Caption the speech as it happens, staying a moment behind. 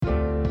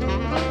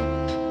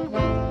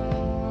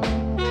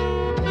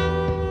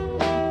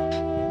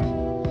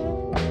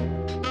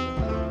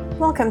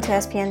Welcome to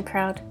SPN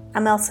Proud.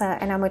 I'm Elsa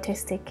and I'm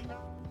autistic.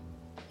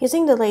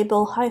 Using the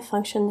label high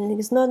functioning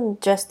is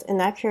not just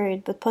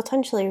inaccurate but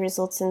potentially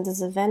results in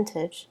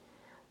disadvantage.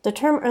 The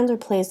term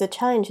underplays the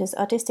challenges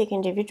autistic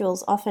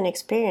individuals often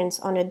experience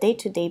on a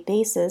day-to-day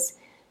basis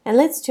and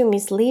leads to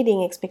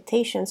misleading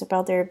expectations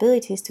about their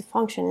abilities to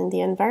function in the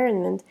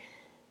environment,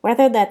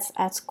 whether that's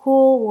at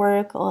school,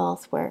 work, or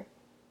elsewhere.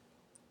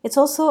 It's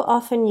also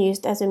often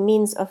used as a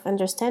means of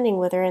understanding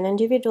whether an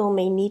individual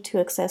may need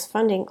to access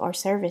funding or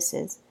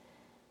services.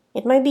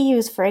 It might be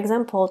used, for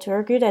example, to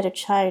argue that a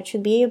child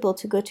should be able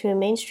to go to a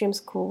mainstream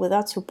school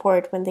without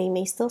support when they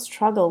may still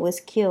struggle with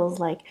skills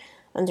like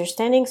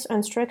understanding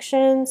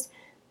instructions,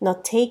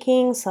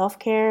 note-taking,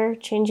 self-care,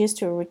 changes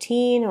to a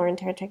routine, or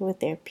interacting with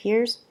their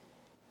peers.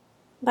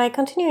 By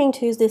continuing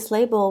to use this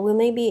label, we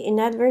may be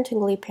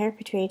inadvertently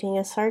perpetuating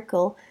a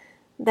circle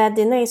that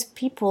denies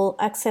people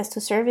access to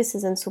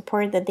services and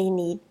support that they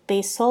need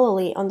based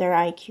solely on their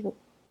IQ.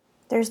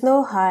 There's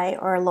no high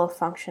or low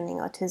functioning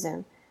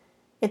autism.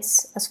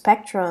 It's a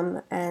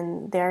spectrum,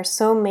 and there are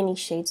so many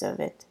shades of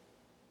it.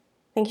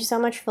 Thank you so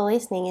much for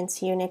listening, and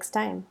see you next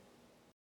time.